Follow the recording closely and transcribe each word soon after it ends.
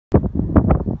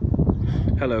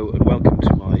Hello and welcome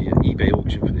to my eBay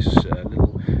auction for this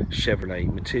little Chevrolet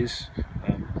Matiz.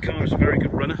 The car is a very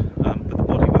good runner, but the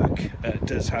bodywork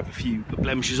does have a few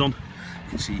blemishes on. You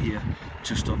can see here,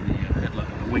 just on the headlight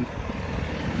on the wing,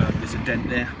 there's a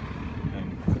dent there,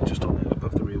 just on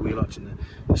above the rear wheel arch, and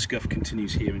the scuff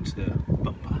continues here into the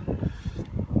bumper.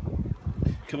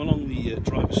 Come along the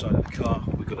driver's side of the car,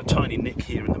 we've got a tiny nick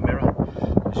here in the mirror,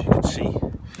 as you can see.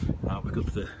 We've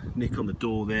got the nick on the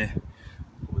door there,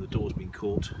 where the door's been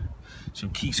caught.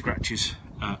 Some key scratches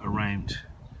around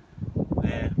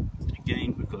there.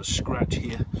 Again, we've got a scratch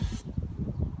here,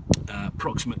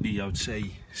 approximately, I would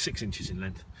say, 6 inches in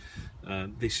length.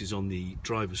 This is on the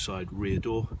driver's side rear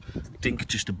door. Dink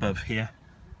just above here.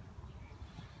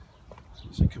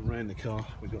 So come around the car,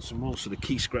 we've got some more sort of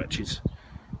key scratches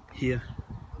here.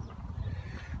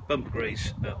 Bumper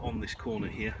graze on this corner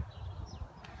here.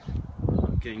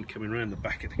 Again, coming around the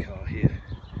back of the car here,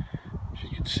 as you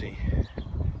can see,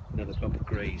 another bumper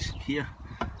graze here.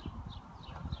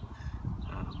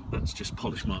 That's just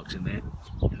polish marks in there,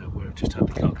 where I've just had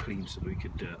the car cleaned so that we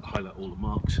could highlight all the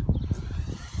marks.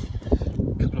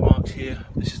 A couple of marks here.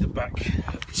 This is the back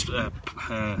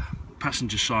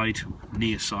passenger side,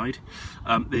 near side.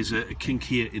 There's a kink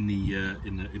here in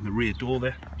the rear door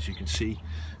there, as you can see.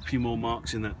 A few more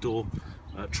marks in that door.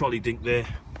 Trolley dink there,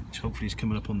 which hopefully is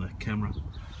coming up on the camera.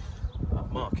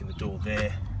 Mark in the door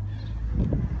there.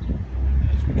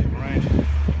 As we come around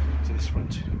to this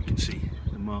front, we can see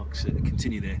the marks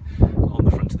continue there on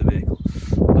the front of the vehicle.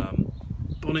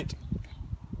 Bonnet,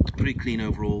 pretty clean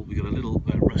overall. We've got a little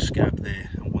rust scab there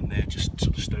and one there, just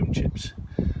sort of stone chips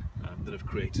that have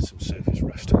created some surface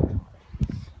rust.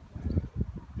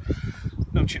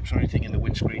 No chips or anything in the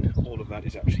windscreen, all of that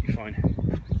is absolutely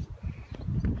fine.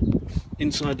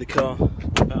 Inside the car,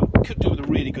 could do with a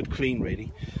really good clean,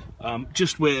 really.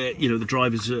 Just where, you know, the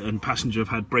drivers and passenger have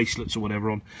had bracelets or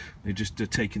whatever on, they've just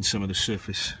taken some of the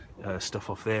surface stuff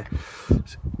off there.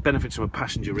 Benefits from a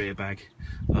passenger airbag.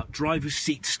 Driver's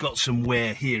seat's got some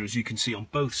wear here, as you can see on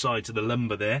both sides of the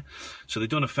lumbar there, so they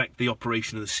don't affect the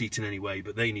operation of the seat in any way,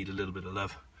 but they need a little bit of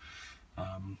love.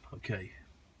 Okay,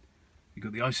 you've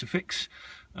got the Isofix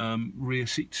rear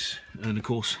seats, and of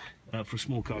course for a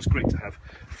small car it's great to have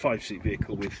a 5-seat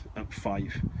vehicle with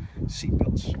 5 seat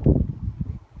belts.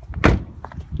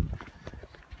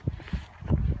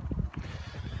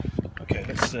 Okay,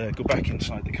 let's go back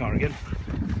inside the car again.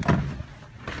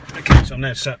 Okay, so I'm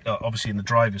now sat obviously in the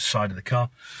driver's side of the car.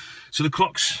 So the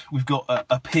clocks we've got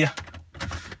up here,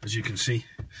 as you can see.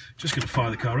 Just going to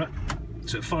fire the car up.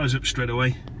 So it fires up straight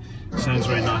away. Sounds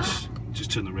very nice.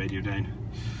 Just turn the radio down.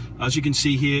 As you can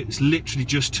see here, it's literally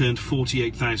just turned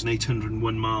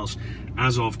 48,801 miles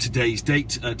as of today's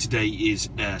date. Today is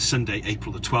Sunday,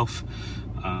 April the 12th.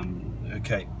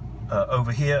 Okay.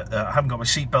 Over here, I haven't got my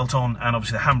seat belt on, and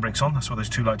obviously the handbrake's on. That's what those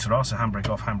two lights are, so handbrake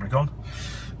off, handbrake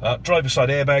on. Driver's side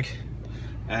airbag,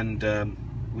 and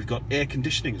we've got air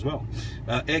conditioning as well.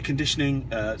 Air conditioning,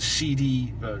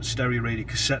 CD, stereo radio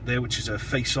cassette there, which is a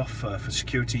face-off for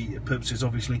security purposes,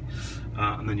 obviously.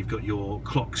 And then you've got your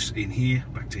clocks in here,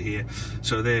 back to here.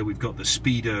 So there we've got the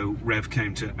speedo, rev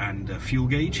counter, and fuel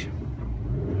gauge.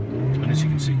 And as you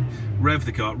can see, rev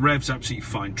the car, revs absolutely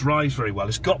fine, drives very well.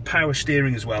 It's got power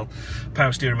steering as well.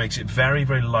 Power steering makes it very,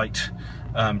 very light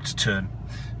to turn,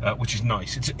 which is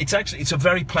nice. It's a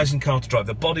very pleasant car to drive.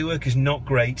 The bodywork is not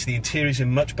great. The interior's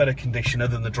in much better condition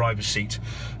other than the driver's seat.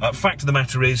 Fact of the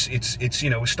matter is, it's you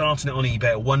know, we're starting it on eBay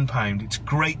at £1. It's a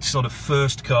great sort of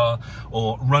first car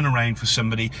or run around for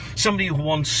somebody who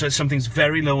wants something that's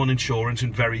very low on insurance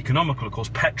and very economical. Of course,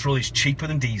 petrol is cheaper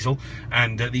than diesel,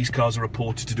 and these cars are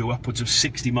reported to do upwards of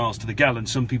 60 miles to the gallon.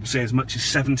 Some people say as much as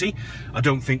 70. I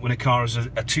don't think when a car is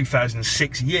a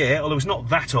 2006 year, although it's not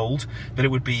that old, that it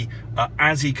would be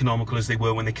as economical as they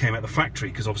were when they came out of the factory,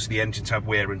 because obviously the engines have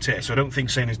wear and tear. So I don't think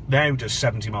saying it now does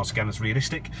 70 miles per gallon is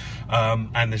realistic,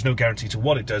 and there's no guarantee to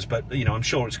what it does, but you know, I'm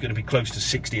sure it's going to be close to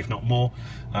 60 if not more.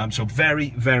 So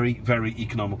very, very, very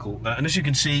economical. And as you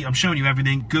can see, I'm showing you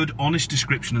everything. Good, honest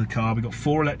description of the car. We've got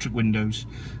 4 electric windows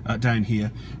down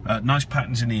here, nice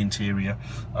patterns in the interior,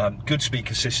 good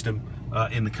speaker system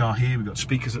in the car here. We've got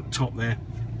speakers at the top there.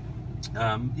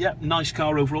 Yeah, nice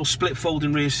car overall. Split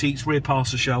folding rear seats, rear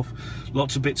parcel shelf,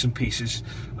 lots of bits and pieces.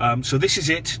 So this is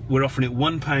it. We're offering it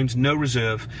 £1, no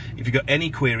reserve. If you've got any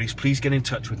queries, please get in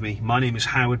touch with me. My name is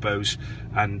Howard Bowes,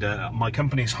 and my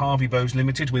company is Harvey Bowes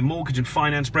Limited. We're mortgage and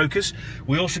finance brokers.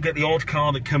 We also get the odd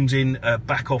car that comes in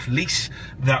back off lease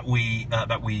that we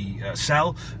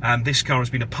sell, and this car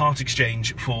has been a part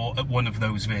exchange for one of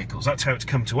those vehicles. That's how it's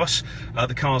come to us.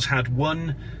 The car's had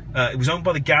one It was owned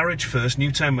by the garage first,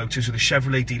 Newtown Motors, with a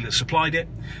Chevrolet dealer that supplied it,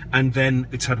 and then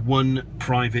it's had one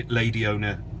private lady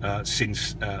owner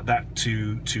since that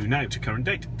to now, to current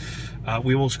date.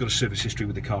 We've also got a service history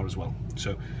with the car as well.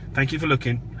 So thank you for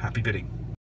looking. Happy bidding.